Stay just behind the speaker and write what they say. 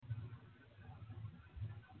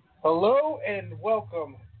Hello and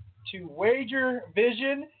welcome to Wager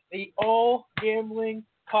Vision, the all gambling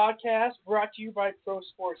podcast brought to you by Pro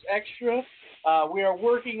Sports Extra. We are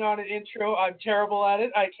working on an intro. I'm terrible at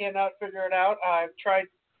it. I cannot figure it out. I've tried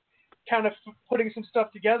kind of putting some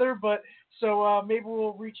stuff together, but so maybe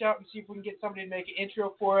we'll reach out and see if we can get somebody to make an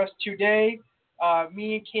intro for us. Today,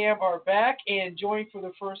 me and Cam are back, and joined for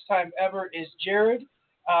the first time ever is Jared.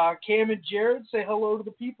 Cam and Jared, say hello to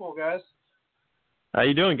the people, guys. How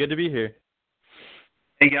you doing? Good to be here.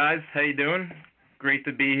 Hey guys, how you doing? Great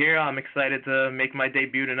to be here. I'm excited to make my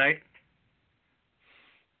debut tonight.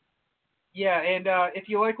 Yeah, and if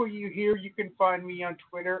you like what you hear, you can find me on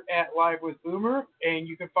Twitter at LiveWithBoomer, and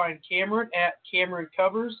you can find Cameron at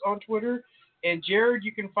CameronCovers on Twitter, and Jared,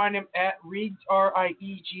 you can find him at Riegz,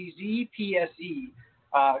 RIEGZPSE.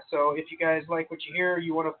 So if you guys like what you hear,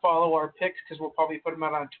 you want to follow our picks, because we'll probably put them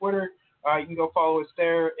out on Twitter, you can go follow us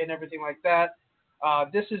there and everything like that.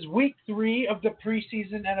 This is week 3 of the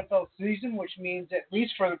preseason NFL season, which means at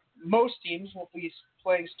least for most teams, we'll be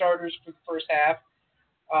playing starters for the first half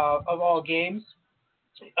of all games.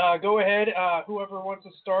 Go ahead, whoever wants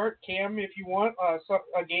to start. Cam, if you want,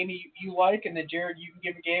 a game you like, and then Jared, you can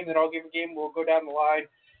give a game, then I'll give a game. We'll go down the line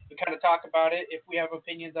and kind of talk about it if we have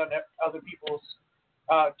opinions on other people's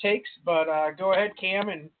takes. But go ahead, Cam,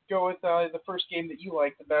 and go with the first game that you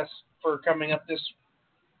like the best for coming up this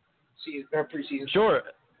preseason. Sure.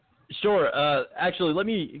 Actually, let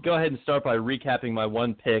me go ahead and start by recapping my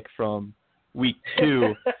one pick from week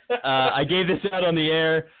 2. I gave this out on the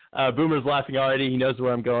air. Boomer's laughing already. He knows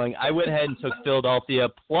where I'm going. I went ahead and took Philadelphia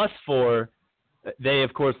 +4. They,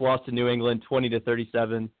 of course, lost to New England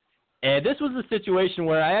 20-37. And this was a situation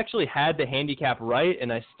where I actually had the handicap right,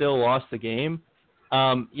 and I still lost the game.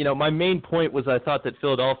 My main point was I thought that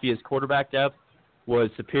Philadelphia's quarterback depth was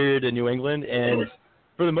superior to New England, and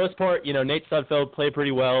for the most part, Nate Sudfeld played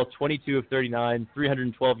pretty well, 22 of 39,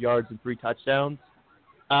 312 yards and 3 touchdowns.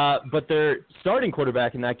 But their starting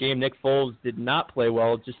quarterback in that game, Nick Foles, did not play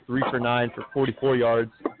well, just 3 for 9 for 44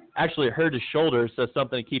 yards. Actually hurt his shoulder, so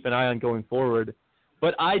something to keep an eye on going forward.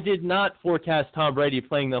 But I did not forecast Tom Brady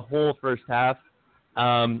playing the whole first half.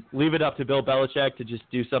 Leave it up to Bill Belichick to just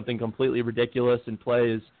do something completely ridiculous and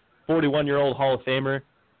play his 41-year-old Hall of Famer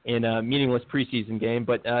in a meaningless preseason game.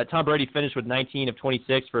 But Tom Brady finished with 19 of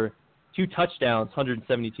 26 for 2 touchdowns,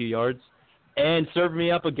 172 yards, and served me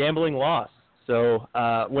up a gambling loss. So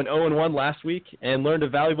went 0-1 last week and learned a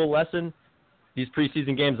valuable lesson. These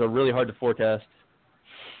preseason games are really hard to forecast.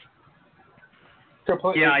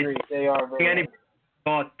 Completely agree. They are very anybody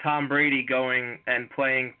saw Tom Brady going and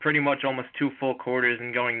playing pretty much almost 2 full quarters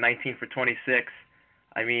and going 19 for 26.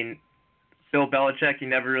 I mean, Bill Belichick, you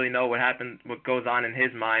never really know what goes on in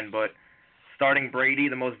his mind, but starting Brady,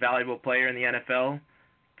 the most valuable player in the NFL,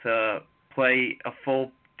 to play a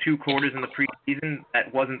full 2 quarters in the preseason,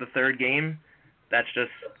 that wasn't the third game, that's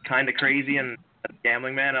just kind of crazy, and as a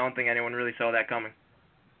gambling man, I don't think anyone really saw that coming.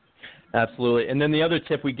 Absolutely. And then the other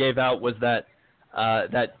tip we gave out was that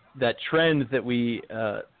that trend that we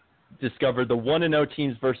discovered, the 1-0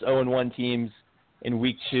 teams versus 0-1 teams in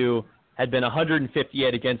week 2, had been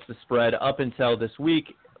 158 against the spread up until this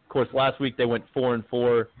week. Of course, last week they went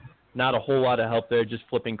 4-4. Not a whole lot of help there, just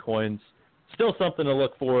flipping coins. Still something to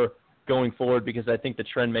look for going forward because I think the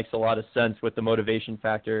trend makes a lot of sense with the motivation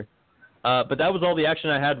factor. But that was all the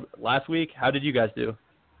action I had last week. How did you guys do?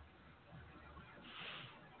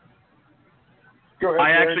 Go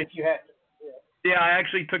ahead, Jared, if you had. I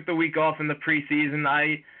actually took the week off in the preseason.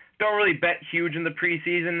 I don't really bet huge in the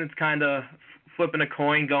preseason. It's kind of flipping a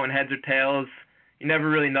coin, going heads or tails. You never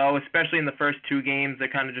really know, especially in the first 2 games. They're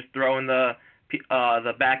kind of just throwing the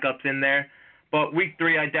backups in there. But week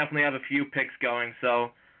 3, I definitely have a few picks going,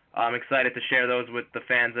 so I'm excited to share those with the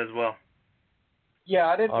fans as well. Yeah,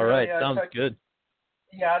 I didn't. All right, sounds good.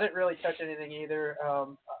 Yeah, I didn't really touch anything either.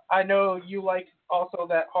 I know you like also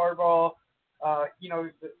that hardball,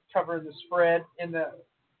 covering the spread in the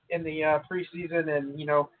preseason, and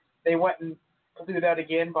they went and do that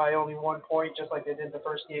again by only 1 point, just like they did the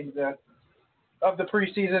first game of the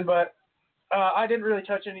preseason. But I didn't really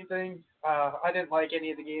touch anything. I didn't like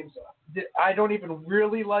any of the games. I don't even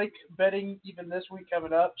really like betting even this week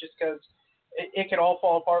coming up, just because it can all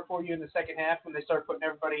fall apart for you in the second half when they start putting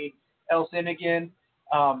everybody else in again.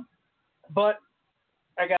 But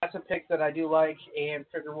I got some picks that I do like, and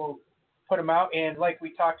figure we'll put them out. And like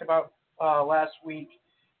we talked about last week,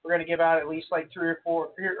 we're going to give out at least like 3 or 4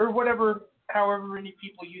 or whatever, however many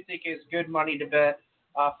people you think is good money to bet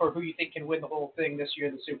for who you think can win the whole thing this year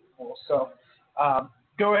in the Super Bowl. So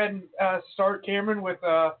go ahead and start, Cameron, with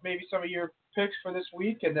maybe some of your picks for this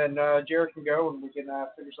week, and then Jared can go and we can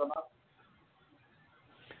figure something out.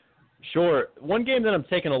 Sure. One game that I'm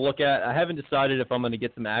taking a look at, I haven't decided if I'm going to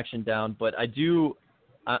get some action down, but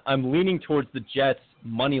I'm leaning towards the Jets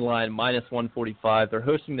money line minus 145. They're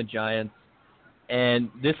hosting the Giants, and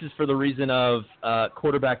this is for the reason of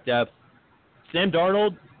quarterback depth. Sam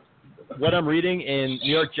Darnold, what I'm reading in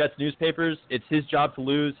New York Jets newspapers, it's his job to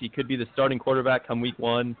lose. He could be the starting quarterback come week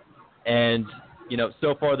 1, and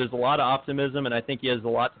so far there's a lot of optimism, and I think he has a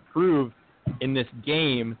lot to prove in this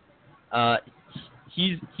game.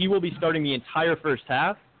 He will be starting the entire first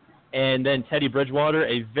half, and then Teddy Bridgewater,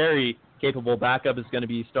 a very capable backup, is going to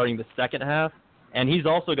be starting the second half. And he's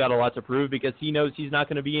also got a lot to prove because he knows he's not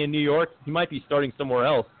going to be in New York. He might be starting somewhere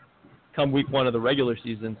else come week 1 of the regular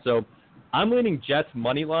season. So I'm leaning Jets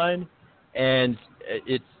money line, and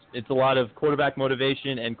it's a lot of quarterback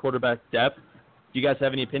motivation and quarterback depth. Do you guys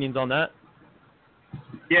have any opinions on that?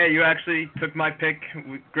 Yeah, you actually took my pick.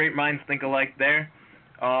 Great minds think alike there.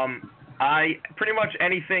 I pretty much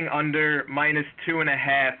anything under minus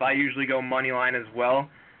 2.5, I usually go money line as well.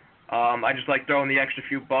 I just like throwing the extra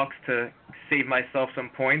few bucks to save myself some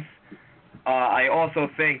points. I also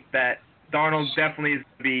think that Darnold definitely is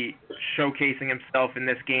going to be showcasing himself in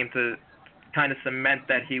this game to kind of cement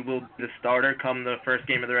that he will be the starter come the first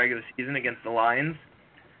game of the regular season against the Lions.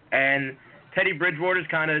 And Teddy Bridgewater's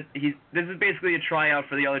this is basically a tryout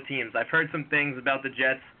for the other teams. I've heard some things about the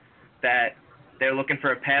Jets that they're looking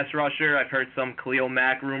for a pass rusher. I've heard some Khalil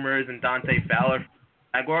Mack rumors and Dante Fowler from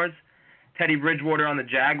the Jaguars. Teddy Bridgewater on the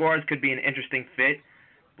Jaguars could be an interesting fit.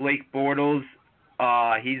 Blake Bortles,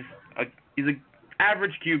 he's an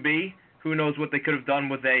average QB. Who knows what they could have done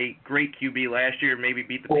with a great QB last year, maybe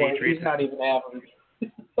beat the Patriots. He's not even average.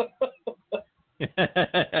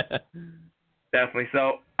 Definitely.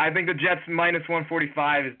 So I think the Jets minus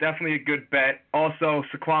 145 is definitely a good bet. Also,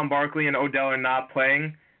 Saquon Barkley and Odell are not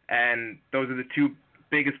playing, and those are the two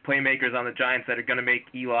biggest playmakers on the Giants that are going to make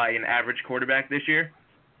Eli an average quarterback this year.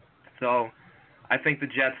 So I think the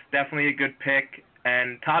Jets definitely a good pick.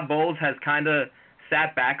 And Todd Bowles has kind of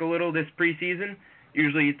sat back a little this preseason.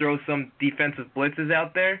 Usually he throws some defensive blitzes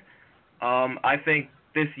out there. I think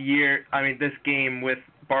this game with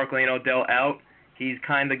Barkley and Odell out, he's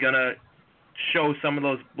kind of going to show some of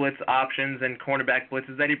those blitz options and cornerback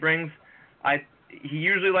blitzes that he brings. He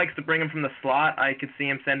usually likes to bring them from the slot. I could see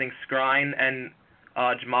him sending Skrine and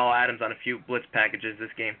Jamal Adams on a few blitz packages this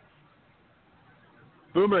game.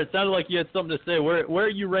 Boomer, it sounded like you had something to say. Where are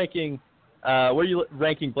you ranking? Where are you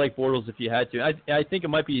ranking Blake Bortles if you had to? I think it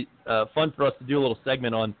might be fun for us to do a little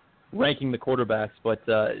segment on ranking the quarterbacks. But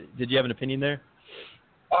did you have an opinion there?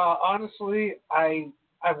 Honestly, I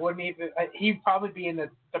wouldn't even. He'd probably be in the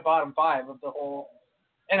bottom 5 of the whole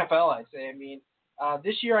NFL. I'd say. I mean,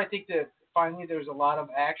 this year I think that finally there's a lot of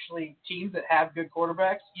actually teams that have good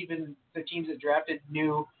quarterbacks. Even the teams that drafted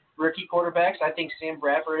new rookie quarterbacks. I think Sam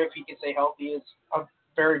Bradford, if he can stay healthy, is a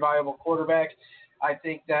very viable quarterback. I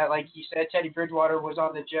think that, like you said, Teddy Bridgewater was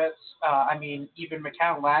on the Jets. Even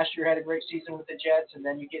McCown last year had a great season with the Jets, and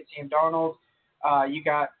then you get Sam Darnold. You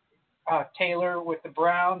got Taylor with the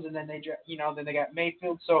Browns, and then they got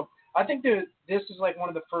Mayfield. So I think that this is like one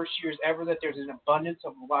of the first years ever that there's an abundance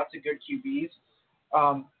of lots of good QBs.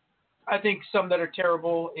 I think some that are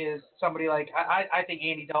terrible is somebody like I think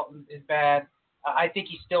Andy Dalton is bad. I think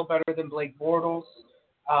he's still better than Blake Bortles.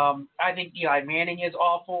 I think Eli Manning is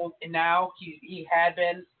awful, and now he had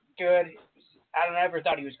been good. I never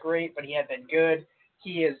thought he was great, but he had been good.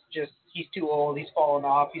 He's too old. He's fallen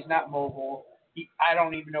off. He's not mobile. I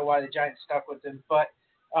don't even know why the Giants stuck with him. But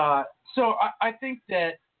so I think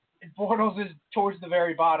that Bortles is towards the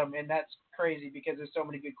very bottom, and that's crazy because there's so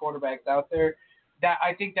many good quarterbacks out there. That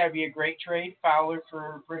I think that'd be a great trade, Fowler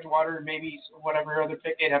for Bridgewater, and maybe whatever other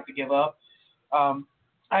pick they'd have to give up.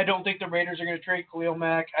 I don't think the Raiders are going to trade Khalil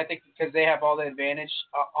Mack. I think because they have all the advantage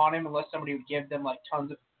on him, unless somebody would give them like tons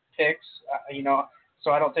of picks,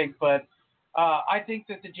 So I don't think, but I think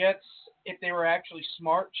that the Jets, if they were actually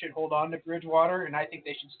smart, should hold on to Bridgewater, and I think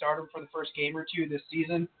they should start him for the first game or two this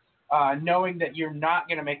season, knowing that you're not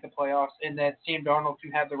going to make the playoffs, and that Sam Darnold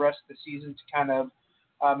can have the rest of the season to kind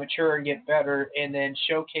of mature and get better, and then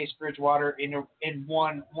showcase Bridgewater in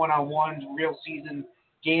one-on-one real season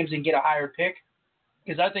games and get a higher pick.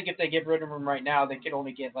 Because I think if they get rid of him right now, they could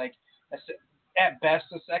only get at best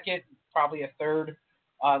a second, probably a third,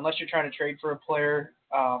 unless you're trying to trade for a player.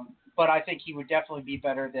 But I think he would definitely be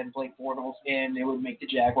better than Blake Bortles, and it would make the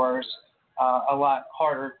Jaguars a lot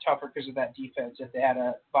harder, tougher because of that defense if they had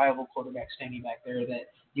a viable quarterback standing back there that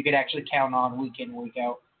you could actually count on week in, week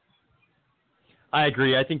out. I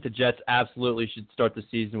agree. I think the Jets absolutely should start the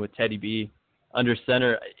season with Teddy B under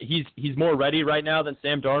center. He's more ready right now than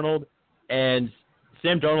Sam Darnold, and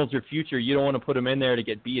Sam Darnold's your future. You don't want to put him in there to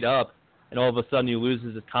get beat up, and all of a sudden he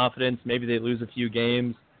loses his confidence. Maybe they lose a few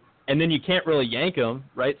games, and then you can't really yank him,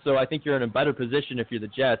 right? So I think you're in a better position if you're the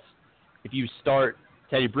Jets. If you start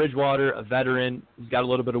Teddy Bridgewater, a veteran, he's got a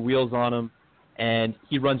little bit of wheels on him, and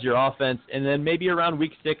he runs your offense, and then maybe around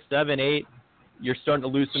week 6, 7, 8, you're starting to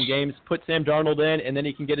lose some games. Put Sam Darnold in, and then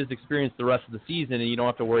he can get his experience the rest of the season, and you don't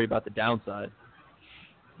have to worry about the downside.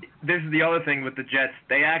 This is the other thing with the Jets.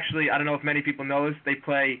 They actually, I don't know if many people know this, they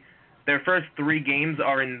play, their first 3 games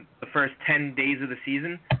are in the first 10 days of the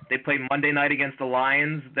season. They play Monday night against the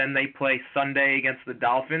Lions, then they play Sunday against the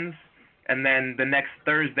Dolphins, and then the next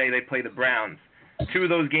Thursday they play the Browns. 2 of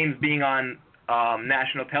those games being on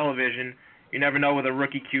national television, you never know with a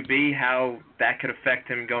rookie QB how that could affect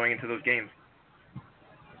him going into those games.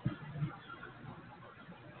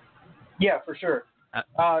 Yeah, for sure.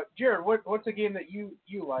 Jared, what's a game that you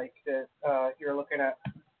like that you're looking at?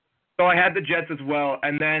 So I had the Jets as well,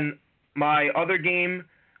 and then my other game,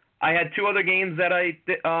 I had 2 other games that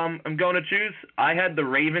I'm going to choose. I had the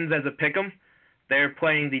Ravens as a pick'em. They're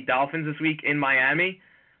playing the Dolphins this week in Miami.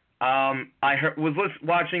 Was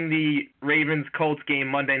watching the Ravens-Colts game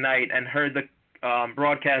Monday night and heard the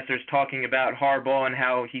broadcasters talking about Harbaugh and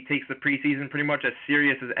how he takes the preseason pretty much as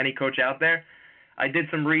serious as any coach out there. I did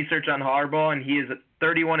some research on Harbaugh, and he is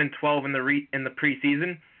 31-12 in the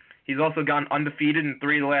preseason. He's also gone undefeated in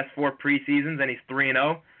 3 of the last 4 preseasons, and he's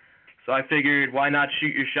 3-0. So I figured, why not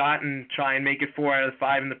shoot your shot and try and make it 4 out of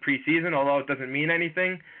 5 in the preseason, although it doesn't mean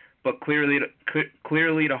anything. But clearly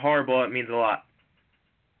to Harbaugh, it means a lot.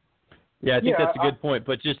 Yeah, I think that's a good point.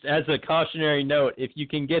 But just as a cautionary note, if you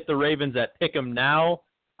can get the Ravens at pick'em now,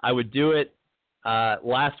 I would do it.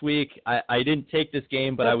 Last week, I didn't take this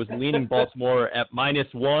game, but I was leaning Baltimore at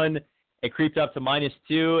 -1. It creeped up to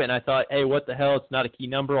 -2, and I thought, hey, what the hell? It's not a key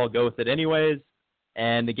number. I'll go with it anyways.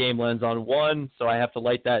 And the game lands on 1, so I have to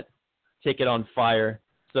light that ticket on fire.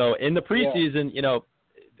 So in the preseason, you know,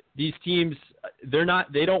 these teams,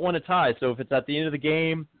 they don't want to tie. So if it's at the end of the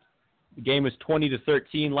game was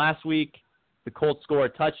 20-13 last week. The Colts score a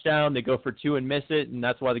touchdown. They go for 2 and miss it, and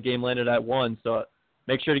that's why the game landed at 1. So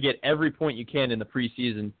make sure to get every point you can in the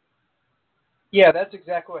preseason. Yeah, that's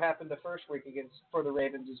exactly what happened the first week for the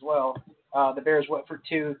Ravens as well. The Bears went for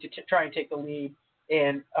 2 to try and take the lead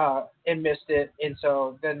and missed it, and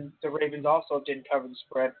so then the Ravens also didn't cover the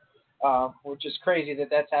spread, which is crazy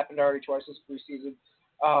that's happened already twice this preseason.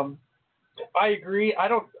 I agree. I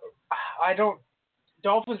don't.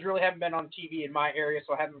 Dolphins really haven't been on TV in my area,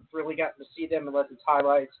 so I haven't really gotten to see them unless it's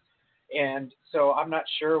highlights. And so I'm not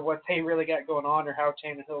sure what they really got going on or how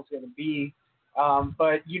Tannehill's going to be.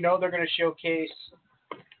 But you know they're going to showcase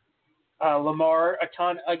Lamar a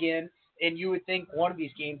ton again. And you would think one of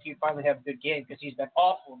these games he'd finally have a good game because he's been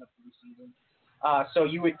awful in the preseason. So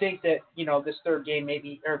you would think that, you know, this 3rd game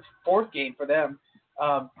maybe or 4th game for them,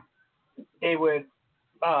 he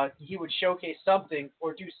would showcase something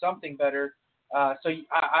or do something better. So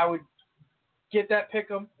I would get that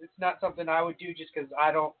pick'em. It's not something I would do just because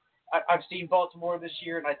I've seen Baltimore this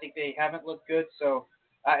year, and I think they haven't looked good. So,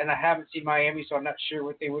 and I haven't seen Miami, so I'm not sure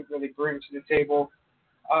what they would really bring to the table.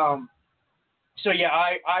 So yeah,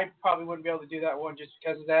 I probably wouldn't be able to do that one just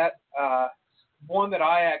because of that. One that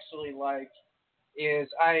I actually like is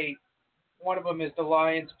one of them is the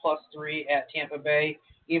Lions +3 at Tampa Bay.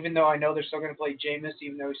 Even though I know they're still going to play Jameis,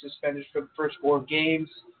 even though he's suspended for the first 4 games.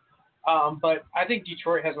 But I think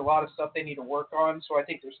Detroit has a lot of stuff they need to work on, so I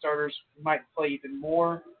think their starters might play even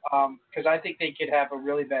more because I think they could have a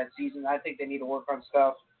really bad season. I think they need to work on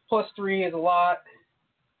stuff. +3 is a lot,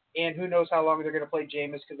 and who knows how long they're going to play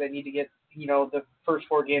Jameis because they need to get, you know, the first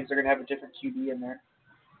 4 games they're going to have a different QB in there.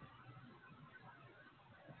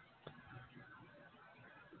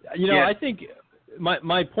 You know, I think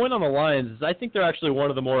my point on the Lions is I think they're actually one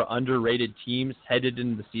of the more underrated teams headed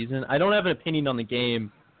into the season. I don't have an opinion on the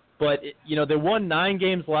game. But, you know, they won 9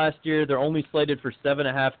 games last year. They're only slated for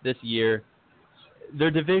 7.5 this year.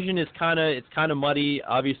 Their division is kind of muddy.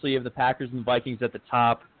 Obviously, you have the Packers and the Vikings at the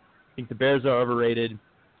top. I think the Bears are overrated.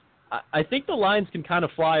 I think the Lions can kind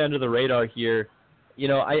of fly under the radar here. You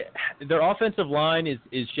know, their offensive line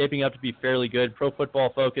is shaping up to be fairly good. Pro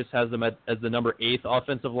Football Focus has them as the number 8th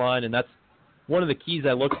offensive line, and that's one of the keys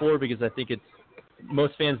I look for because I think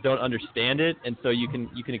most fans don't understand it, and so you can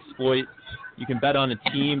exploit. You can bet on a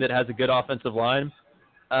team that has a good offensive line.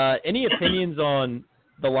 Any opinions on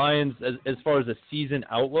the Lions as far as a season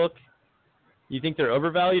outlook? You think they're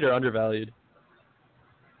overvalued or undervalued?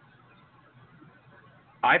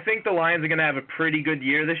 I think the Lions are going to have a pretty good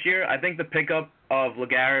year this year. I think the pickup of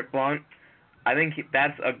LeGarrette Blount, I think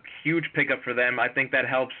that's a huge pickup for them. I think that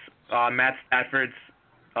helps Matt Stafford's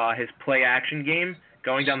his play-action game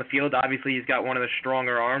going down the field. Obviously, he's got one of the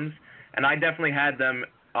stronger arms, and I definitely had them.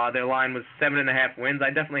 Their line was 7.5 wins. I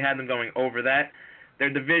definitely had them going over that. Their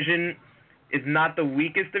division is not the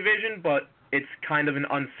weakest division, but it's kind of an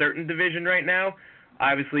uncertain division right now.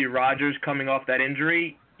 Obviously, Rodgers coming off that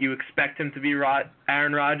injury, you expect him to be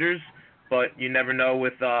Aaron Rodgers, but you never know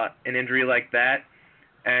with an injury like that.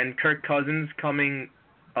 And Kirk Cousins coming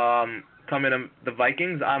to the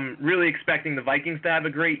Vikings. I'm really expecting the Vikings to have a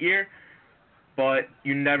great year, but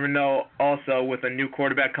you never know also with a new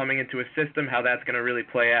quarterback coming into a system how that's going to really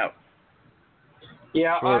play out.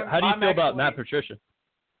 Yeah. Sure. How do you feel about Matt Patricia?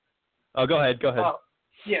 Oh, go ahead.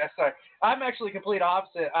 Yeah, sorry. I'm actually complete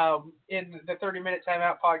opposite. In the 30-minute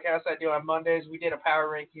timeout podcast I do on Mondays, we did a power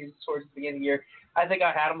rankings towards the beginning of the year. I think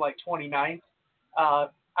I had them like 29th.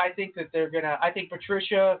 I think that I think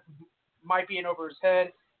Patricia might be in over his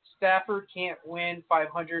head. Stafford can't win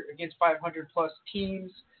 500 against 500-plus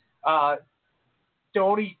teams. The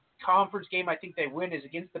only conference game I think they win is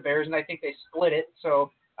against the Bears, and I think they split it.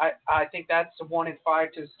 So I think that's a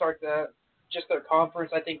 1-5 to start just their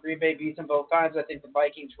conference. I think Green Bay beats them both times. I think the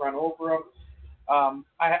Vikings run over them.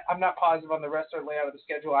 I'm not positive on the rest of their layout of the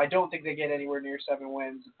schedule. I don't think they get anywhere near 7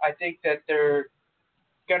 wins. I think that they're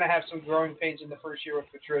going to have some growing pains in the first year with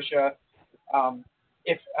Patricia.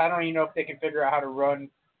 If I don't even know if they can figure out how to run.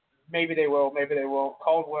 Maybe they will. Maybe they won't.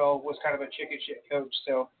 Caldwell was kind of a chicken shit coach,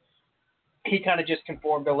 so he kind of just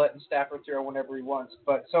conformed to letting Stafford throw whenever he wants.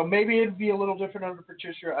 But so maybe it'd be a little different under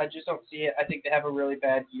Patricia. I just don't see it. I think they have a really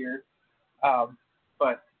bad year.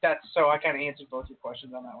 But that's so I kind of answered both your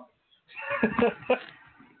questions on that one.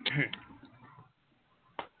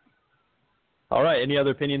 All right. Any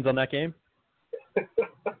other opinions on that game?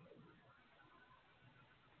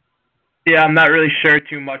 Yeah, I'm not really sure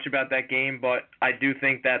too much about that game, but I do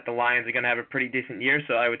think that the Lions are going to have a pretty decent year,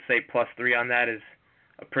 so I would say +3 on that is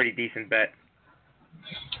a pretty decent bet.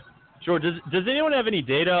 Sure. Does anyone have any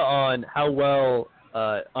data on how well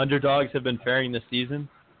underdogs have been faring this season?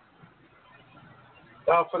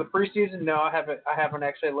 For the preseason, no, I haven't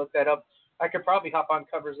actually looked that up. I could probably hop on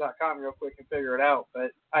covers.com real quick and figure it out,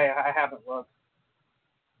 but I haven't looked.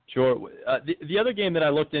 Sure. The other game that I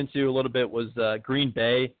looked into a little bit was Green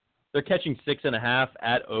Bay. They're catching 6.5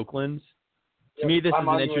 at Oakland. To me, this is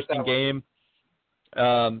an interesting game.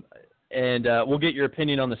 And we'll get your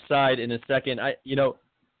opinion on the side in a second.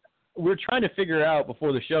 We're trying to figure out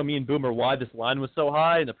before the show, me and Boomer, why this line was so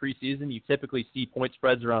high in the preseason. You typically see point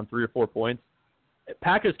spreads around 3 or 4 points.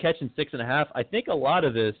 Packers catching 6.5. I think a lot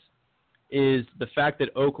of this is the fact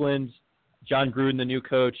that Oakland, John Gruden, the new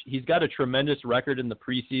coach, he's got a tremendous record in the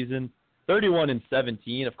preseason,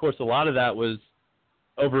 31-17. Of course, a lot of that was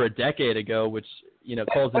over a decade ago, which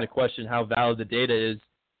calls into question how valid the data is.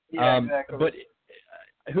 Yeah, exactly. But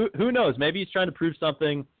who knows? Maybe he's trying to prove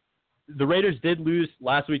something. The Raiders did lose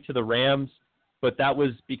last week to the Rams, but that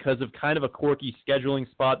was because of kind of a quirky scheduling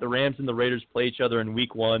spot. The Rams and the Raiders play each other in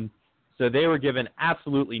Week 1, so they were given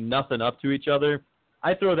absolutely nothing up to each other.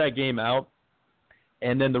 I throw that game out,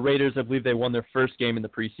 and then the Raiders, I believe they won their first game in the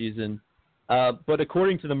preseason. But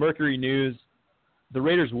according to the Mercury News, the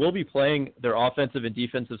Raiders will be playing their offensive and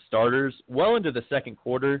defensive starters well into the second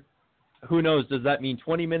quarter. Who knows? Does that mean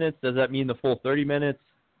 20 minutes? Does that mean the full 30 minutes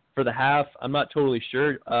for the half? I'm not totally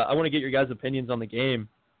sure. I want to get your guys' opinions on the game.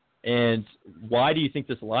 And why do you think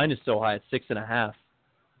this line is so high at 6.5?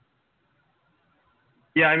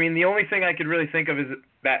 Yeah, I mean, the only thing I could really think of is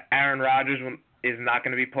that Aaron Rodgers is not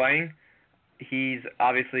going to be playing. He's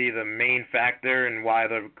obviously the main factor in why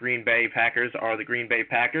the Green Bay Packers are the Green Bay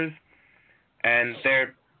Packers. And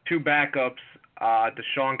their 2 backups,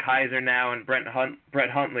 DeShone Kizer now and Brett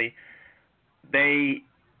Huntley, they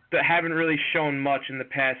haven't really shown much in the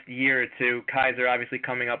past year or two. Kizer obviously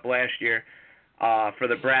coming up last year. For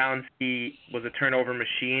the Browns, he was a turnover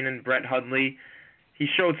machine, and Brett Huntley, he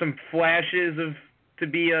showed some flashes to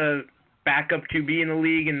be a backup QB in the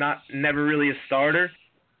league and never really a starter.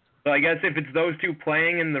 So I guess if it's those two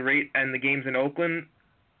playing in the games in Oakland,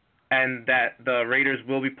 and that the Raiders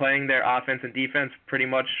will be playing their offense and defense pretty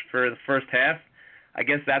much for the first half, I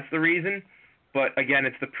guess that's the reason. But again,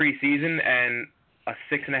 it's the preseason, and a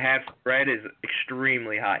 6.5 spread is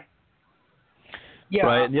extremely high. Yeah.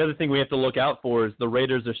 Right. And the other thing we have to look out for is the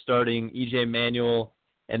Raiders are starting E.J. Manuel,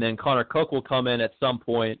 and then Connor Cook will come in at some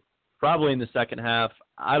point, probably in the second half.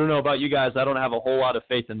 I don't know about you guys. I don't have a whole lot of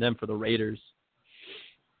faith in them for the Raiders.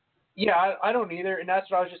 Yeah, I don't either, and that's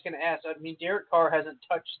what I was just going to ask. I mean, Derek Carr hasn't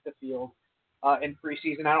touched the field in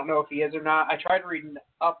preseason. I don't know if he is or not. I tried reading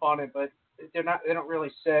up on it, but they don't really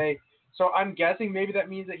say. So I'm guessing maybe that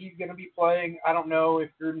means that he's going to be playing. I don't know if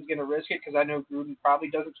Gruden's going to risk it, because I know Gruden probably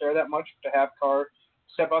doesn't care that much to have Carr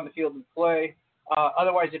step on the field and play.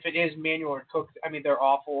 Otherwise, if it is Manuel or Cook, I mean, they're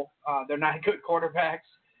awful. They're not good quarterbacks.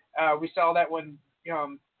 We saw that when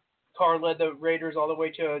Carr led the Raiders all the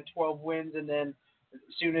way to 12 wins, and then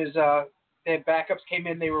as soon as their backups came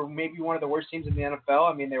in, they were maybe one of the worst teams in the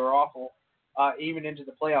NFL. I mean, they were awful, even into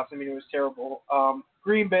the playoffs. I mean, it was terrible.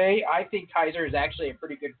 Green Bay, I think Kaiser is actually a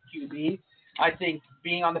pretty good QB. I think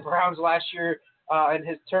being on the Browns last year and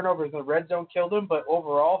his turnovers in the red zone killed him, but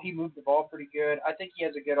overall he moved the ball pretty good. I think he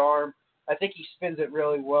has a good arm. I think he spins it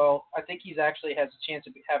really well. I think he's actually has a chance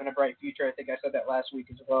of having a bright future. I think I said that last week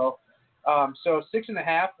as well. So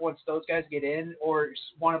 6.5 once those guys get in, or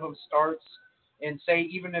one of them starts, and say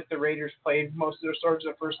even if the Raiders played most of their starters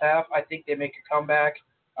in the first half, I think they make a comeback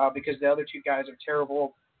because the other two guys are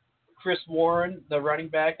terrible. Chris Warren, the running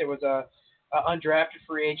back, there was a undrafted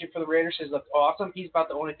free agent for the Raiders, has looked awesome. He's about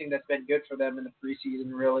the only thing that's been good for them in the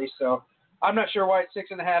preseason, really. So I'm not sure why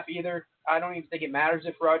it's 6.5 either. I don't even think it matters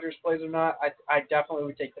if Rodgers plays or not. I definitely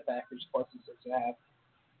would take the Packers plus the 6.5.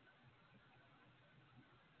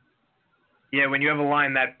 Yeah, when you have a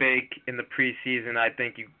line that big in the preseason, I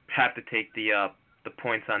think you have to take the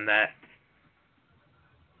points on that.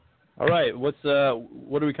 All right, what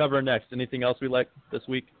do we cover next? Anything else we like this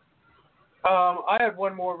week? I have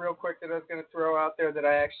one more real quick that I was going to throw out there that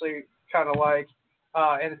I actually kind of like.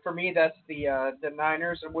 And for me, that's the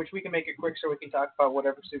Niners, which we can make it quick so we can talk about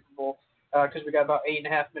whatever Super Bowl, because we got about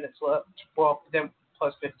 8.5 minutes left. Well, then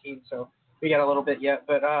plus 15, so we got a little bit yet.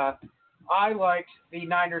 But I like the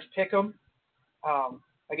Niners pick 'em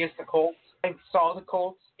against the Colts. I saw the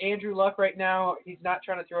Colts. Andrew Luck right now, he's not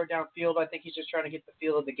trying to throw it downfield. I think he's just trying to get the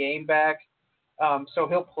feel of the game back. So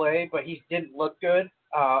he'll play, but he didn't look good,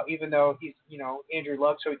 even though he's, Andrew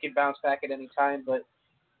Luck, so he can bounce back at any time. But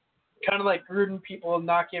kind of like Gruden, people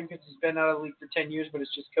knock him because he's been out of the league for 10 years, but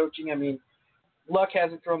it's just coaching. I mean, Luck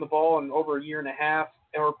hasn't thrown the ball in over a year and a half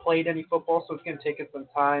or played any football, so it's going to take us some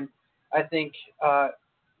time. I think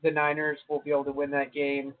the Niners will be able to win that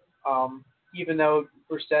game, even though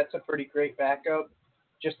Brissett's a pretty great backup.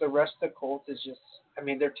 Just the rest of the Colts is just, I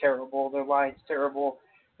mean, they're terrible. Their line's terrible.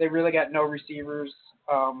 They really got no receivers.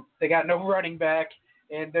 They got no running back,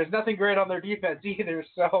 and there's nothing great on their defense either.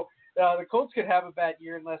 So the Colts could have a bad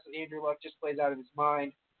year unless Andrew Luck just plays out of his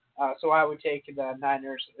mind. So I would take the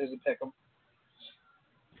Niners as a pick 'em.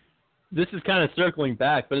 This is kind of circling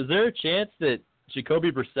back, but is there a chance that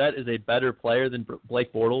Jacoby Brissett is a better player than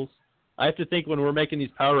Blake Bortles? I have to think when we're making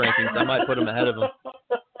these power rankings, I might put him ahead of him.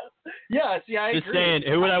 Yeah, see, I Just agree. saying,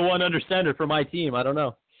 who would I want under center for my team? I don't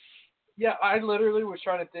know. Yeah, I literally was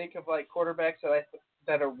trying to think of quarterbacks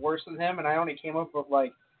that are worse than him, and I only came up with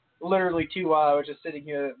literally two while I was just sitting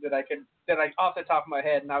here that I off the top of my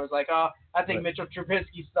head, and I was like, I think Right. Mitchell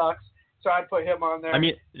Trubisky sucks, so I'd put him on there. I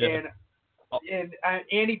mean, yeah. and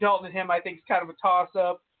Andy Dalton and him, I think, is kind of a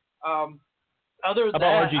toss-up. Other than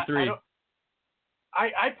How about that, RG3?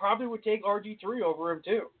 I probably would take RG3 over him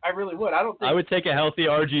too. I really would. I don't think I would take a healthy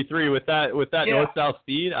RG3 with that Yeah. north-south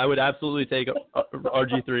speed. I would absolutely take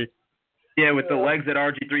RG3. Yeah, with the legs that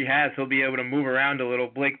RG3 has, he'll be able to move around a little.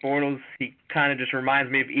 Blake Bortles, he kind of just reminds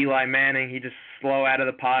me of Eli Manning. He just slow out of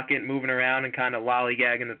the pocket, moving around, and kind of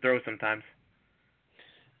lollygagging the throw sometimes.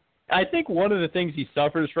 I think one of the things he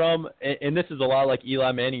suffers from, and this is a lot like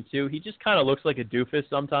Eli Manning too, he just kind of looks like a doofus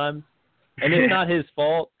sometimes, and it's not his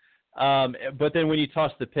fault. But then when you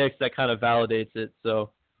toss the picks, that kind of validates it.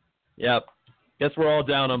 So, yeah, guess we're all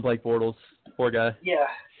down on Blake Bortles. Poor guy. Yeah,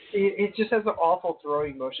 it just has an awful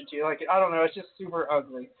throwing motion to it. I don't know, it's just super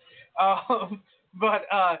ugly. But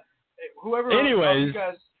whoever of you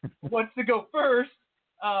guys wants to go first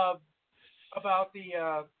about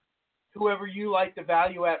the whoever you like the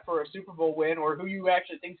value at for a Super Bowl win, or who you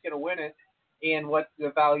actually think is going to win it, and what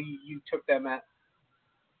the value you took them at.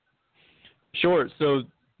 Sure. So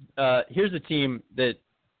here's a team that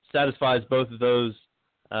satisfies both of those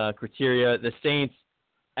criteria. The Saints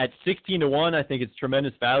at 16-1, I think it's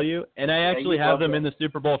tremendous value, and I actually have them in the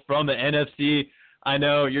Super Bowl from the NFC. I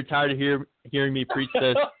know you're tired of hearing me preach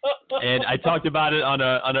this, and I talked about it on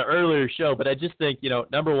an earlier show, but I just think,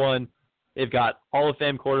 number one, they've got Hall of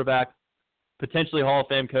Fame quarterback, potentially Hall of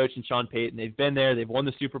Fame coach in Sean Payton. They've been there. They've won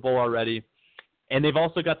the Super Bowl already. And they've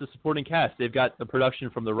also got the supporting cast. They've got the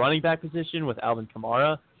production from the running back position with Alvin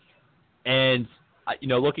Kamara. And,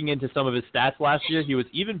 looking into some of his stats last year, he was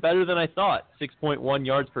even better than I thought, 6.1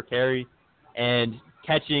 yards per carry, and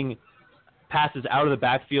catching passes out of the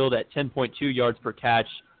backfield at 10.2 yards per catch.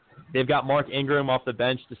 They've got Mark Ingram off the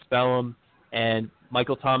bench to spell him, and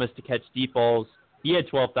Michael Thomas to catch deep balls. He had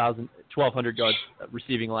 1,200 yards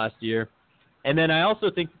receiving last year. And then I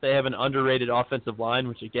also think that they have an underrated offensive line,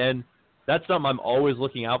 which, again, that's something I'm always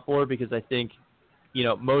looking out for, because I think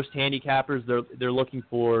most handicappers, they're looking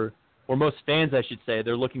for, or most fans, I should say,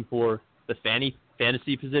 they're looking for the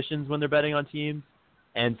fantasy positions when they're betting on teams.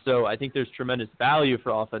 And so I think there's tremendous value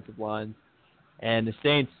for offensive lines. And the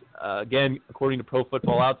Saints, again, according to Pro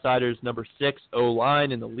Football Outsiders, number 6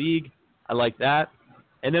 O-line in the league. I like that.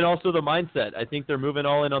 And then also the mindset. I think they're moving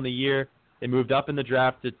all in on the year. They moved up in the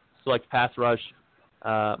draft to select pass rush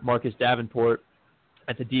Marcus Davenport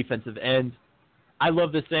at the defensive end. I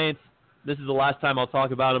love the Saints. This is the last time I'll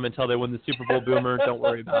talk about them until they win the Super Bowl, Boomer. Don't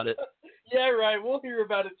worry about it. Yeah, right. We'll hear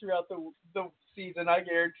about it throughout the season, I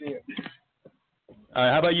guarantee you. All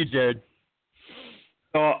right, how about you, Jared?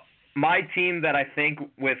 So my team that I think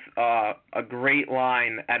with a great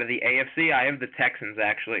line out of the AFC, I have the Texans,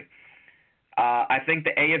 actually. I think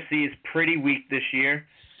the AFC is pretty weak this year.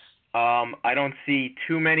 I don't see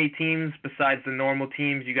too many teams besides the normal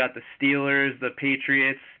teams. You got the Steelers, the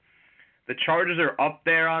Patriots. The Chargers are up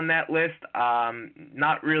there on that list.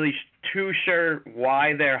 Not really too sure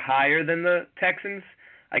why they're higher than the Texans.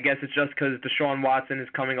 I guess it's just because Deshaun Watson is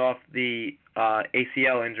coming off the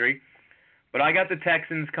ACL injury. But I got the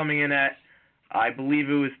Texans coming in at, I believe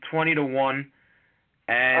it was 20-1.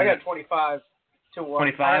 And I got 25-1.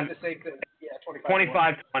 25? I have the same thing. Yeah,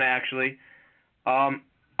 25-1, actually.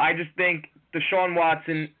 I just think Deshaun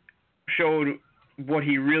Watson showed what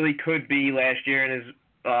he really could be last year in his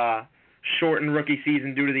shortened rookie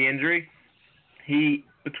season due to the injury.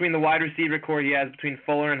 Between the wide receiver core he has between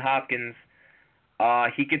Fuller and Hopkins,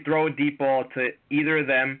 he could throw a deep ball to either of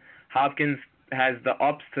them. Hopkins has the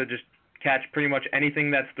ups to just catch pretty much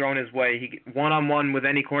anything that's thrown his way. He one-on-one with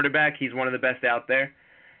any quarterback, he's one of the best out there.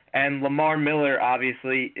 And Lamar Miller,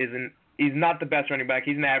 obviously, he's not the best running back.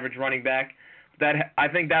 He's an average running back. I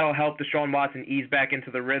think that'll help Deshaun Watson ease back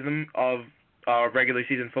into the rhythm of a regular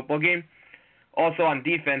season football game. Also on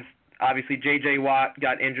defense, obviously J.J. Watt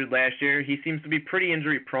got injured last year. He seems to be pretty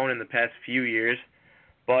injury prone in the past few years.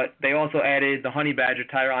 But they also added the Honey Badger,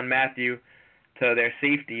 Tyrann Mathieu, to their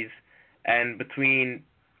safeties. And between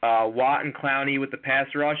Watt and Clowney with the pass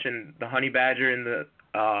rush and the Honey Badger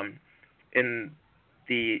as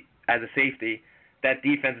a safety, that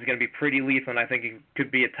defense is going to be pretty lethal, and I think it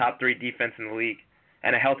could be a top 3 defense in the league.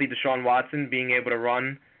 And a healthy Deshaun Watson being able to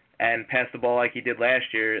run and pass the ball like he did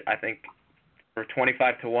last year, I think for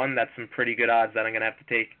 25-1, that's some pretty good odds that I'm going to have to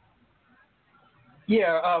take.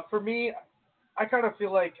 Yeah, for me, I kind of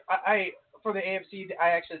feel like for the AFC, I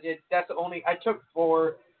actually did. That's the only I took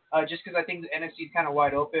 4 just because I think the NFC is kind of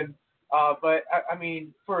wide open. But I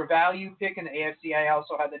mean, for a value pick in the AFC, I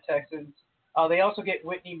also had the Texans. They also get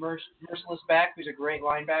Whitney Merciless back, who's a great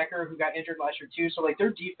linebacker who got injured last year too. So like their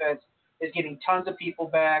defense is getting tons of people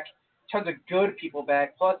back, tons of good people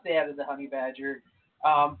back. Plus they added the Honey Badger.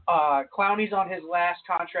 Clowney's on his last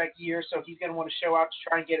contract year, so he's going to want to show out to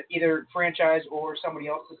try and get either franchise or somebody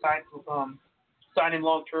else to sign him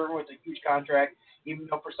long term with a huge contract. Even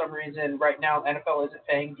though for some reason right now NFL isn't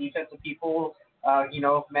paying defensive people,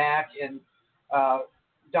 Mac and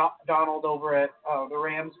Donald over at the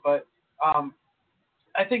Rams, but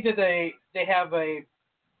I think that they have a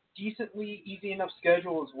decently easy enough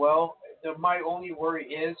schedule as well. My only worry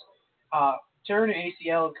is tearing an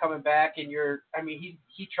ACL and coming back, and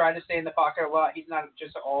he tried to stay in the pocket a lot. He's not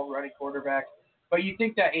just an all-running quarterback, but you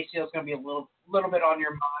think that ACL is going to be a little bit on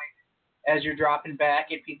your mind as you're dropping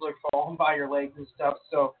back and people are falling by your legs and stuff.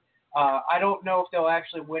 So I don't know if they'll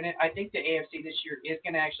actually win it. I think the AFC this year is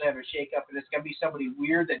going to actually have a shakeup, and it's going to be somebody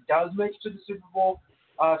weird that does make it to the Super Bowl.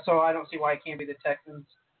 So I don't see why it can't be the Texans.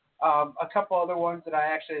 A couple other ones that I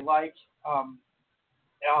actually like. On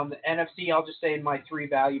the NFC, I'll just say my 3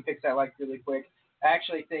 value picks I like really quick. I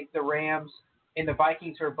actually think the Rams and the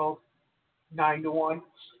Vikings are both 9-1.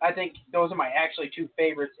 I think those are my actually 2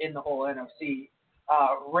 favorites in the whole NFC.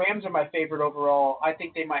 Rams are my favorite overall. I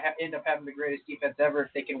think they might end up having the greatest defense ever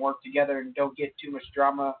if they can work together and don't get too much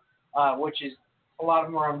drama, which is a lot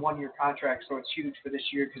of them are on 1-year contracts, so it's huge for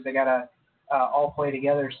this year because they got to all play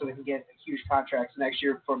together so they can get huge contracts next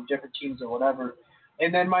year from different teams or whatever.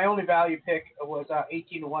 And then my only value pick was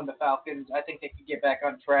 18-1, the Falcons. I think they could get back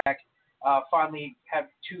on track, finally have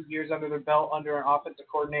 2 years under their belt under an offensive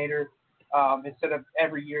coordinator instead of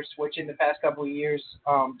every year switching the past couple of years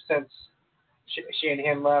since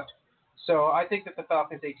Shanahan left. So I think that the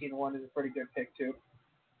Falcons 18-1 is a pretty good pick too.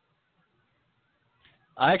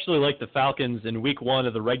 I actually like the Falcons in week 1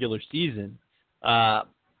 of the regular season.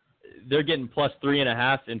 They're getting plus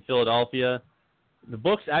 3.5 in Philadelphia. The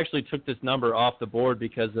books actually took this number off the board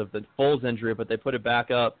because of the Foles injury, but they put it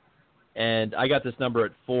back up, and I got this number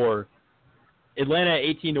at 4. Atlanta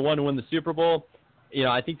 18-1 to win the Super Bowl.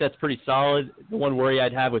 I think that's pretty solid. The one worry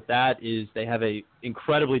I'd have with that is they have a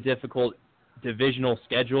incredibly difficult divisional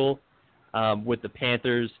schedule with the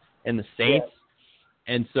Panthers and the Saints.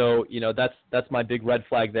 Yeah. And so, that's my big red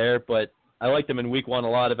flag there. But I like them in week 1 a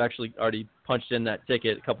lot. I've actually already punched in that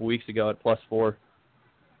ticket a couple weeks ago at +4.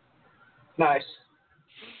 Nice.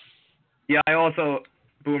 Yeah, I also,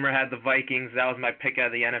 Boomer, had the Vikings. That was my pick out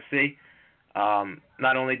of the NFC.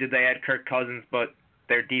 Not only did they add Kirk Cousins, but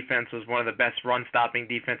their defense was one of the best run-stopping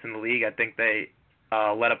defense in the league. I think they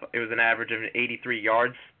it was an average of 83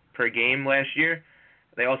 yards per game last year.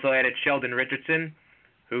 They also added Sheldon Richardson,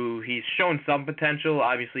 who he's shown some potential.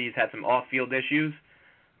 Obviously, he's had some off-field issues,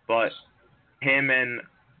 but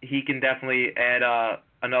he can definitely add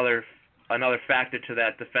another factor to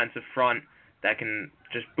that defensive front that can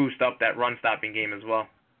just boost up that run-stopping game as well.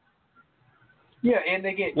 Yeah, and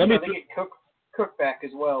they get Cook back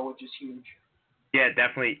as well, which is huge. Yeah,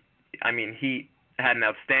 definitely. I mean, he had an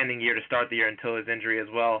outstanding year to start the year until his injury as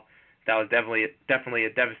well. That was definitely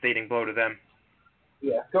a devastating blow to them.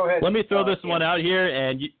 Yeah, go ahead. Let me throw this one out here,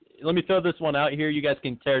 You guys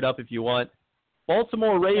can tear it up if you want.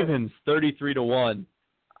 Baltimore Ravens, 33-1.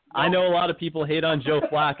 I know a lot of people hate on Joe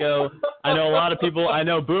Flacco. I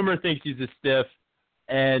know Boomer thinks he's a stiff,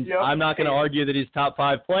 and I'm not going to argue that he's top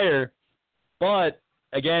 5 player. But,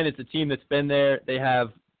 again, it's a team that's been there. They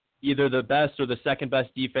have either the best or the second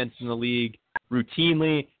best defense in the league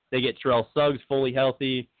routinely. They get Terrell Suggs fully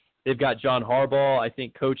healthy. They've got John Harbaugh. I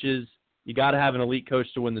think coaches, you got to have an elite coach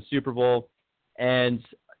to win the Super Bowl. And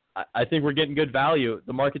I think we're getting good value.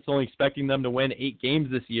 The market's only expecting them to win 8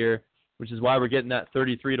 games this year, which is why we're getting that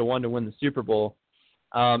 33-1 to win the Super Bowl.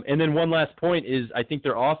 And then one last point is I think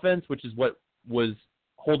their offense, which is what was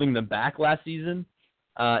holding them back last season,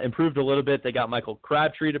 improved a little bit. They got Michael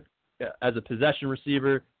Crabtree as a possession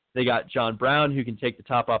receiver. They got John Brown, who can take the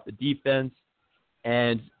top off the defense.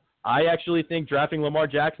 And I actually think drafting Lamar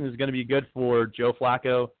Jackson is going to be good for Joe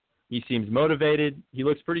Flacco. He seems motivated. He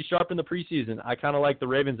looks pretty sharp in the preseason. I kind of like the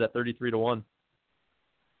Ravens at 33-1.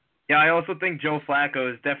 Yeah, I also think Joe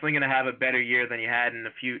Flacco is definitely going to have a better year than he had in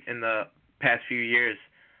the past few years.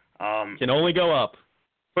 Can only go up.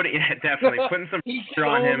 Definitely. Putting some pressure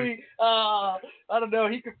on him. I don't know.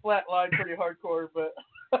 He could flatline pretty hardcore, but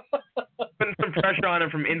putting some pressure on him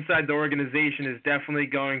from inside the organization is definitely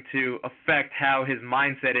going to affect how his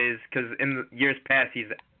mindset is, because in the years past,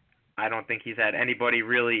 I don't think he's had anybody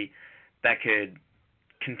really that could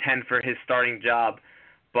contend for his starting job.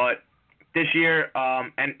 But this year,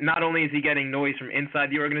 and not only is he getting noise from inside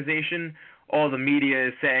the organization, all the media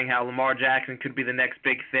is saying how Lamar Jackson could be the next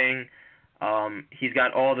big thing. He's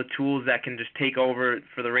got all the tools that can just take over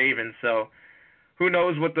for the Ravens. So who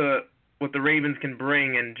knows what the Ravens can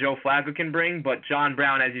bring and Joe Flacco can bring, but John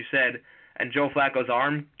Brown, as you said, and Joe Flacco's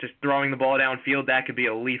arm, just throwing the ball downfield, that could be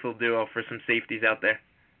a lethal duo for some safeties out there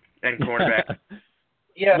and cornerback.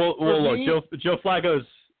 Yeah. Well, look, Joe Flacco's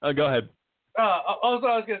go ahead. Also,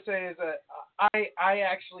 I was going to say is that I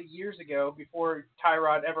actually, years ago, before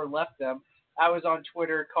Tyrod ever left them, I was on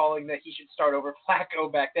Twitter calling that he should start over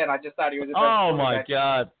Flacco back then. I just thought he was a better quarterback. My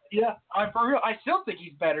God. Yeah, for real. I still think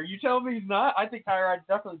he's better. You tell me he's not? I think Tyrod's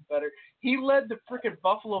definitely better. He led the freaking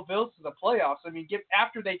Buffalo Bills to the playoffs. I mean,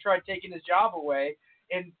 after they tried taking his job away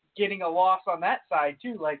and getting a loss on that side,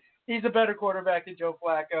 too. Like, he's a better quarterback than Joe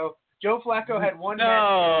Flacco. Joe Flacco had one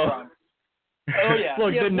magic run. Oh, yeah.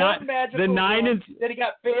 Look, then he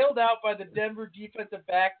got bailed out by the Denver defensive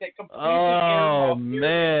back that completely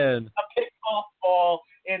man. a pick-off ball,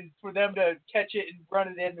 and for them to catch it and run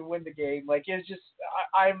it in to win the game. Like, it's just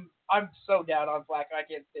I'm so down on Flacco. I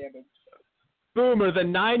can't stand him. Boomer, the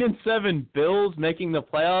 9-7 Bills making the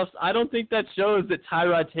playoffs, I don't think that shows that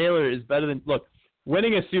Tyrod Taylor is better than – look,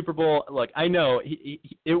 winning a Super Bowl, look, I know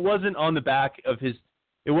it wasn't on the back of his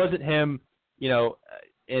 – it wasn't him,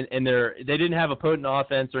 and they didn't have a potent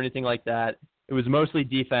offense or anything like that. It was mostly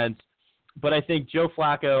defense. But I think Joe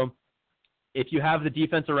Flacco, if you have the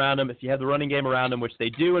defense around him, if you have the running game around him, which they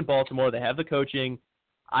do in Baltimore, they have the coaching,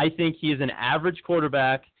 I think he is an average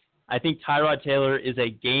quarterback. I think Tyrod Taylor is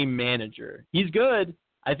a game manager. He's good.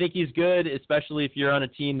 I think he's good, especially if you're on a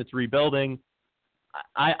team that's rebuilding.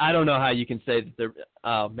 I don't know how you can say that they're –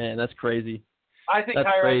 oh, man, that's crazy. I think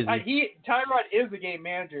Tyrod is a game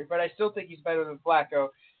manager, but I still think he's better than Flacco.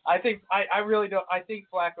 I really don't. I think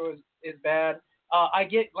Flacco is bad. I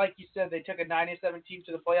get, like you said, they took a 9-7 team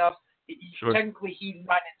to the playoffs. Sure. Technically, he's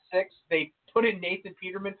 9-6. They put in Nathan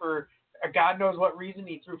Peterman for God knows what reason.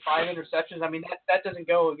 He threw 5 interceptions. I mean, that doesn't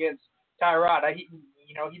go against Tyrod. He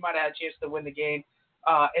might have had a chance to win the game.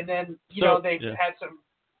 And then they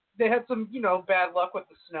had some bad luck with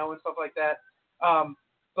the snow and stuff like that.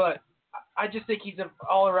 But I just think he's an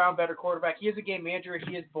all-around better quarterback. He is a game manager.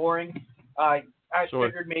 He is boring. I Sure.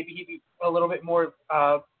 figured maybe he'd be a little bit more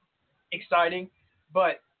exciting.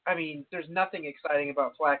 But, I mean, there's nothing exciting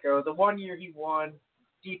about Flacco. The 1 year he won,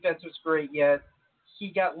 defense was great yet. He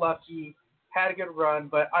got lucky, had a good run.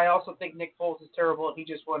 But I also think Nick Foles is terrible, and he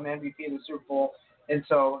just won MVP of the Super Bowl. And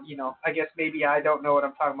so, I guess maybe I don't know what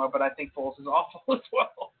I'm talking about, but I think Foles is awful as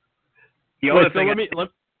well.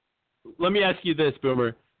 Let me ask you this,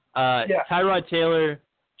 Boomer. Tyrod Taylor,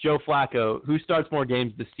 Joe Flacco, who starts more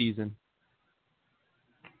games this season?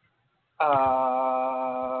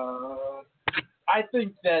 I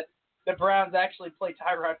think that the Browns actually play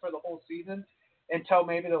Tyrod for the whole season until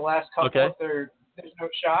maybe the last couple if there's no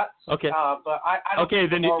shots. Okay. But I don't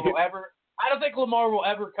think Lamar will ever. I don't think Lamar will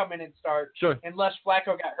ever come in and start unless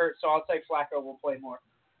Flacco got hurt. So I'll say Flacco will play more.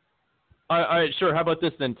 All right, sure. How about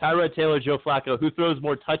this then? Tyrod Taylor, Joe Flacco, who throws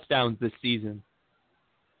more touchdowns this season?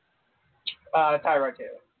 Tyrod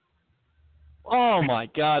Taylor. Oh my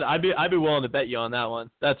God, I'd be willing to bet you on that one.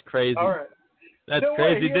 That's crazy. All right. That's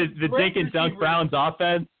crazy. The dink and dunk Browns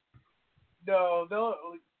offense. No,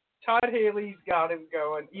 Todd Haley's got him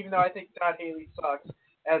going. Even though I think Todd Haley sucks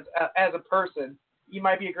as a person, he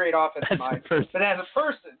might be a great offensive mind. But as a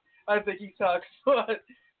person, I think he sucks.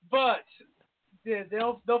 But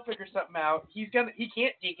they'll figure something out. He can't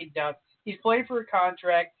dink and dunk. He's playing for a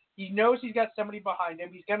contract. He knows he's got somebody behind him.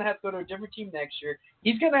 He's gonna have to go to a different team next year.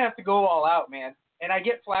 He's gonna have to go all out, man. And I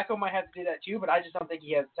get Flacco might have to do that too, but I just don't think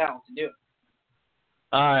he has the talent to do it.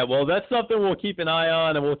 All right, well, that's something we'll keep an eye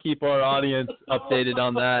on, and we'll keep our audience updated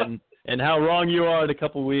on that. And how wrong you are in a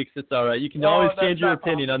couple weeks, it's all right. You can always change your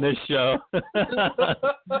opinion on this show.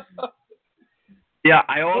 Yeah,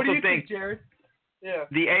 I also what do you think Jared? Yeah.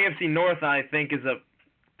 The AFC North, I think, is a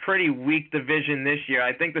pretty weak division this year.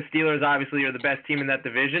 I think the Steelers obviously are the best team in that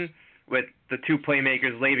division with the two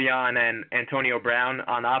playmakers, Le'Veon and Antonio Brown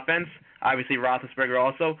on offense. Obviously, Roethlisberger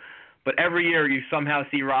also. But every year you somehow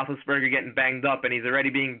see Roethlisberger getting banged up, and he's already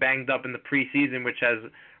being banged up in the preseason, which has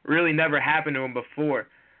really never happened to him before.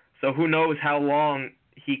 So who knows how long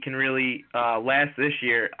he can really last this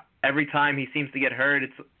year. Every time he seems to get hurt,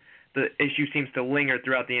 the issue seems to linger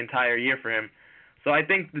throughout the entire year for him. So I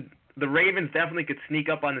think the Ravens definitely could sneak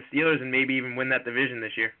up on the Steelers and maybe even win that division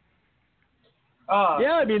this year.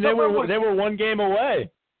 Yeah, I mean they were one game away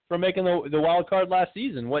from making the wild card last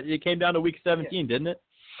season. It came down to week 17, didn't it?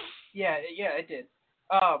 Yeah, it did.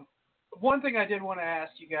 One thing I did want to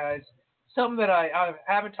ask you guys, something that I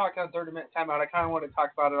haven't talked on 30-minute timeout. I kind of want to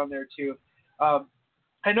talk about it on there too.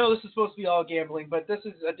 I know this is supposed to be all gambling, but this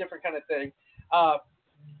is a different kind of thing.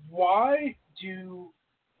 Why do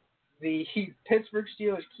the Pittsburgh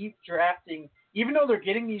Steelers keep drafting, even though they're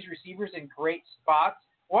getting these receivers in great spots,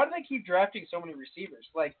 why do they keep drafting so many receivers?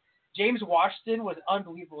 Like, James Washington was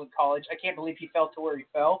unbelievable in college. I can't believe he fell to where he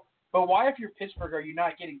fell. But why, if you're Pittsburgh, are you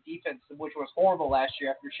not getting defense, which was horrible last year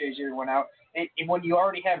after Shazier went out, and when you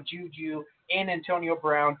already have Juju and Antonio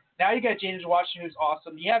Brown? Now you got James Washington, who's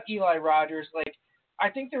awesome. You have Eli Rogers. Like, I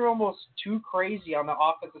think they're almost too crazy on the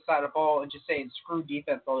offensive side of the ball and just saying screw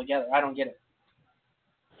defense altogether. I don't get it.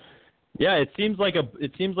 Yeah, it seems like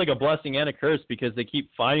a blessing and a curse because they keep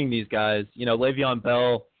finding these guys. You know, Le'Veon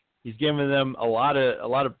Bell, he's giving them a lot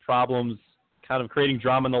of problems, kind of creating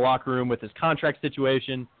drama in the locker room with his contract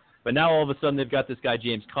situation. But now all of a sudden they've got this guy,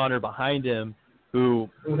 James Conner, behind him who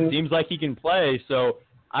seems like he can play. So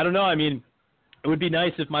I don't know. I mean, it would be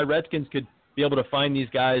nice if my Redskins could be able to find these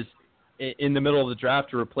guys in the middle of the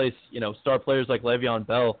draft to replace, star players like Le'Veon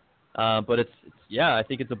Bell. But I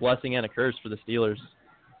think it's a blessing and a curse for the Steelers.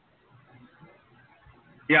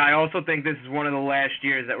 Yeah, I also think this is one of the last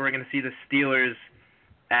years that we're going to see the Steelers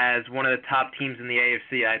as one of the top teams in the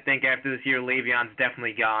AFC. I think after this year, Le'Veon's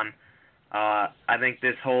definitely gone. I think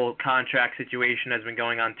this whole contract situation has been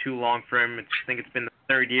going on too long for him. I think it's been the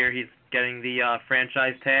third year he's getting the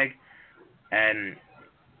franchise tag. And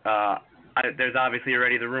there's obviously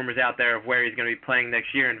already the rumors out there of where he's going to be playing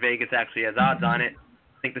next year, and Vegas actually has odds on it.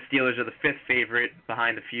 I think the Steelers are the fifth favorite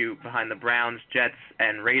behind the Browns, Jets,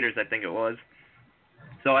 and Raiders, I think it was.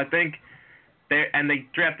 So I think they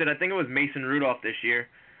drafted, I think it was Mason Rudolph this year,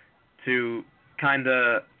 to kind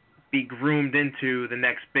of be groomed into the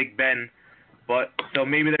next Big Ben. But so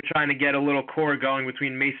maybe they're trying to get a little core going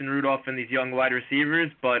between Mason Rudolph and these young wide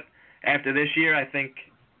receivers. But after this year, I think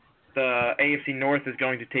the AFC North is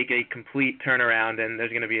going to take a complete turnaround, and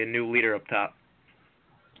there's going to be a new leader up top.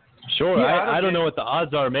 Sure. Yeah, I don't know what the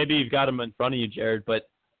odds are. Maybe you've got them in front of you, Jared. But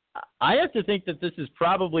I have to think that this is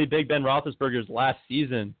probably Big Ben Roethlisberger's last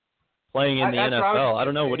season playing in the NFL. I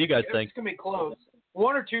don't know. What do you guys think? It's going to be close.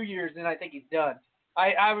 1 or 2 years, and I think he's done.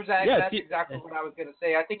 That's exactly what I was going to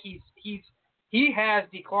say. I think he has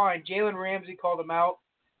declined. Jalen Ramsey called him out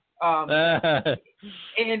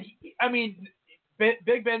And I mean,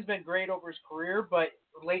 Big Ben's been great over his career, but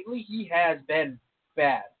lately he has been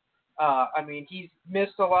bad. I mean, he's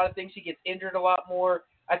missed a lot of things. He gets injured a lot more.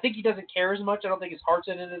 I think he doesn't care as much. I don't think his heart's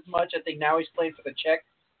in it as much. I think now he's playing for the check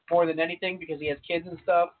more than anything because he has kids and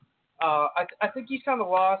stuff. I think he's kind of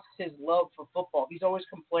lost his love for football. He's always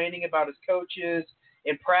complaining about his coaches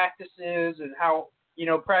and practices and how,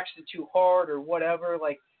 practicing too hard or whatever.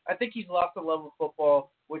 Like, I think he's lost the love of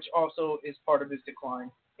football, which also is part of his decline,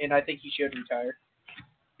 and I think he should retire.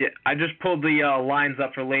 Yeah, I just pulled the lines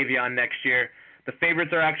up for Le'Veon next year. The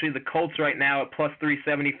favorites are actually the Colts right now at plus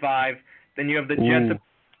 375. Then you have the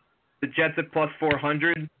Jets at plus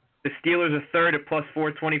 400. The Steelers are third at plus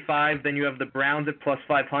 425. Then you have the Browns at plus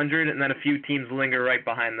 500, and then a few teams linger right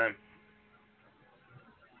behind them.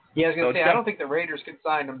 Yeah, I was gonna say I don't think the Raiders can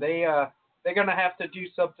sign him. They're gonna have to do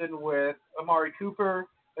something with Amari Cooper.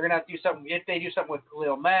 They're gonna have to do something if they do something with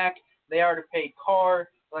Khalil Mack. They already paid Carr.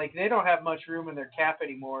 Like, they don't have much room in their cap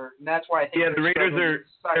anymore, and that's why I think the Raiders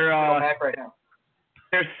are Khalil Mack right now.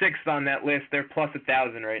 They're sixth on that list. They're plus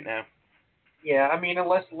 1,000 right now. Yeah, I mean,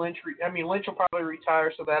 unless Lynch will probably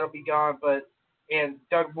retire, so that'll be gone. And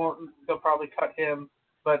Doug Morton, they'll probably cut him.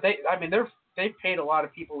 But they've paid a lot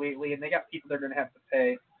of people lately, and they got people they're going to have to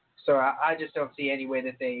pay. So I just don't see any way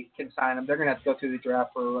that they can sign him. They're going to have to go through the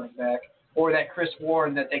draft for a running back, or that Chris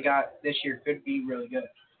Warren that they got this year could be really good.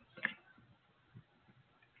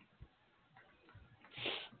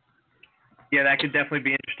 Yeah, that could definitely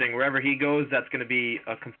be interesting. Wherever he goes, that's going to be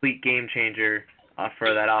a complete game changer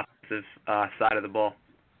for that offensive side of the ball.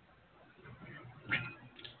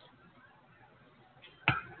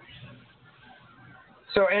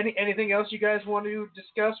 So anything else you guys want to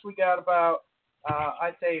discuss? We got about,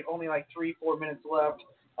 I'd say, only like 3-4 minutes left.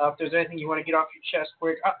 If there's anything you want to get off your chest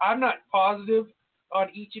quick. I'm not positive on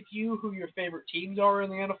each of you who your favorite teams are in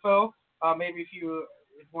the NFL. Maybe if you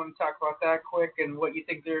want to talk about that quick and what you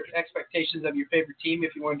think their expectations of your favorite team,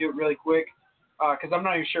 if you want to do it really quick. Because I'm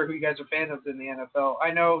not even sure who you guys are fans of in the NFL.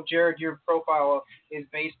 I know, Jared, your profile is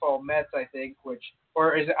baseball Mets, I think,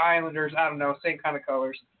 or is it Islanders? I don't know, same kind of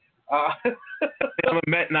colors. I'm a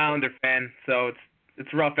Met and Islander fan, so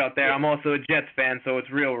it's rough out there. I'm also a Jets fan, so it's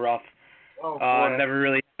real rough. Oh, boy. Never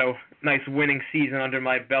really had a nice winning season under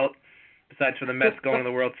my belt, besides for the Mets going to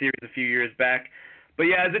the World Series a few years back. But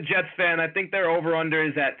yeah, as a Jets fan, I think their over-under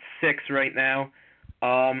is at 6 right now.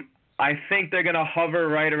 I think they're going to hover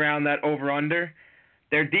right around that over-under.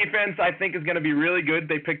 Their defense, I think, is going to be really good.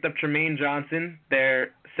 They picked up Tremaine Johnson.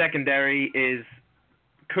 Their secondary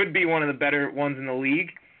could be one of the better ones in the league.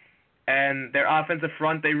 And their offensive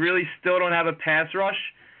front, they really still don't have a pass rush.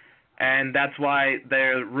 And that's why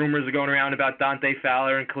their rumors are going around about Dante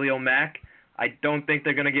Fowler and Khalil Mack. I don't think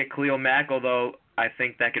they're going to get Khalil Mack, although I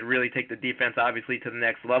think that could really take the defense, obviously, to the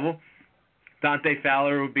next level. Dante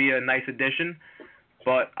Fowler would be a nice addition,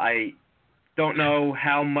 but I don't know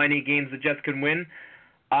how many games the Jets can win.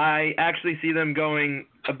 I actually see them going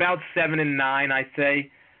about 7-9, I'd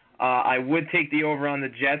say. I would take the over on the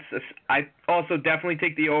Jets. I also definitely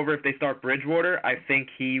take the over if they start Bridgewater. I think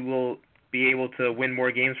he will be able to win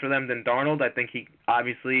more games for them than Darnold. I think he,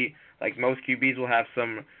 obviously, like most QBs, will have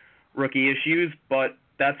some rookie issues, but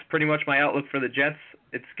that's pretty much my outlook for the Jets.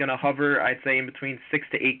 It's going to hover, I'd say, in between 6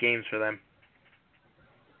 to 8 games for them.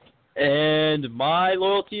 And my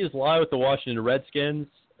loyalties lie with the Washington Redskins.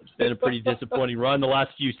 It's been a pretty disappointing run the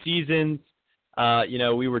last few seasons.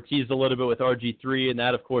 We were teased a little bit with RG3, and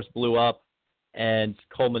that, of course, blew up and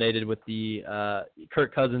culminated with the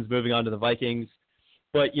Kirk Cousins moving on to the Vikings.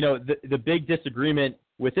 But, the big disagreement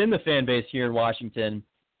within the fan base here in Washington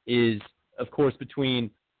is, of course, between,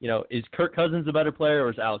 is Kirk Cousins a better player or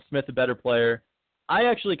is Alex Smith a better player? I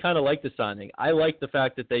actually kind of like the signing. I like the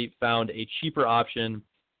fact that they found a cheaper option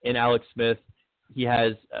in Alex Smith. He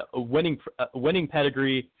has a winning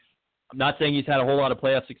pedigree. I'm not saying he's had a whole lot of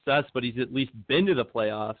playoff success, but he's at least been to the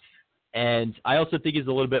playoffs. And I also think he's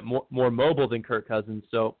a little bit more mobile than Kirk Cousins.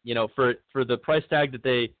 So, for the price tag that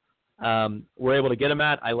they were able to get him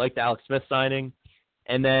at, I like the Alex Smith signing.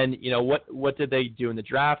 And then, what did they do in the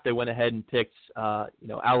draft? They went ahead and picked,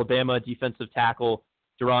 Alabama defensive tackle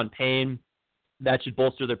Daron Payne. That should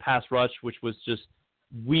bolster their pass rush, which was just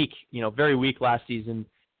weak, very weak last season.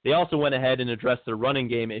 They also went ahead and addressed their running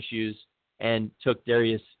game issues and took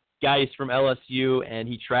Darius Geis from LSU, and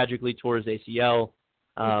he tragically tore his ACL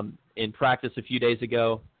in practice a few days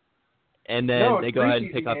ago. And then they go ahead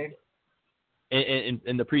and pick up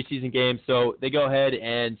in the preseason game. So they go ahead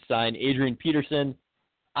and sign Adrian Peterson.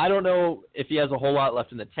 I don't know if he has a whole lot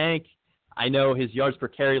left in the tank. I know his yards per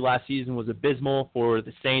carry last season was abysmal for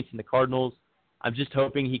the Saints and the Cardinals. I'm just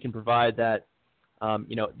hoping he can provide that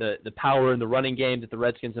The power in the running game that the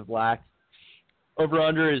Redskins have lacked.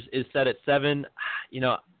 Over-under is set at 7.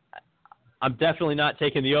 I'm definitely not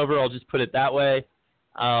taking the over. I'll just put it that way.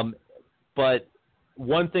 But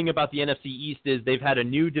one thing about the NFC East is they've had a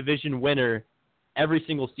new division winner every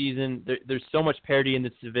single season. There's so much parity in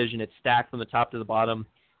this division. It's stacked from the top to the bottom.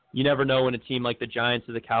 You never know when a team like the Giants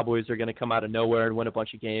or the Cowboys are going to come out of nowhere and win a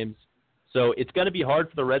bunch of games. So it's going to be hard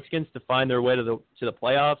for the Redskins to find their way to the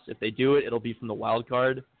playoffs. If they do it, it'll be from the wild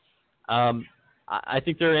card. I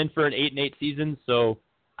think they're in for an 8-8 season, so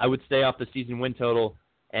I would stay off the season win total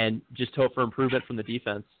and just hope for improvement from the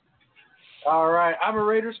defense. All right. I'm a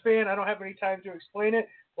Raiders fan. I don't have any time to explain it.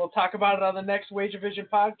 We'll talk about it on the next Wage Division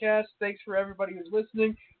podcast. Thanks for everybody who's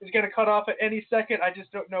listening. It's going to cut off at any second. I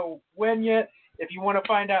just don't know when yet. If you want to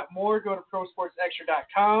find out more, go to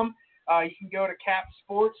ProSportsExtra.com. You can go to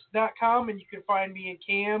CapSports.com, and you can find me and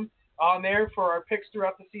Cam on there for our picks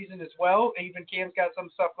throughout the season as well. Even Cam's got some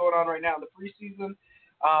stuff going on right now in the preseason.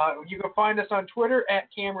 You can find us on Twitter at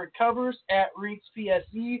Cameron Covers, at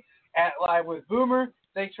ReedsPSE, at Live with Boomer.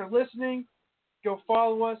 Thanks for listening. Go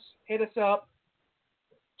follow us. Hit us up.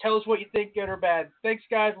 Tell us what you think, good or bad. Thanks,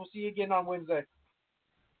 guys. We'll see you again on Wednesday.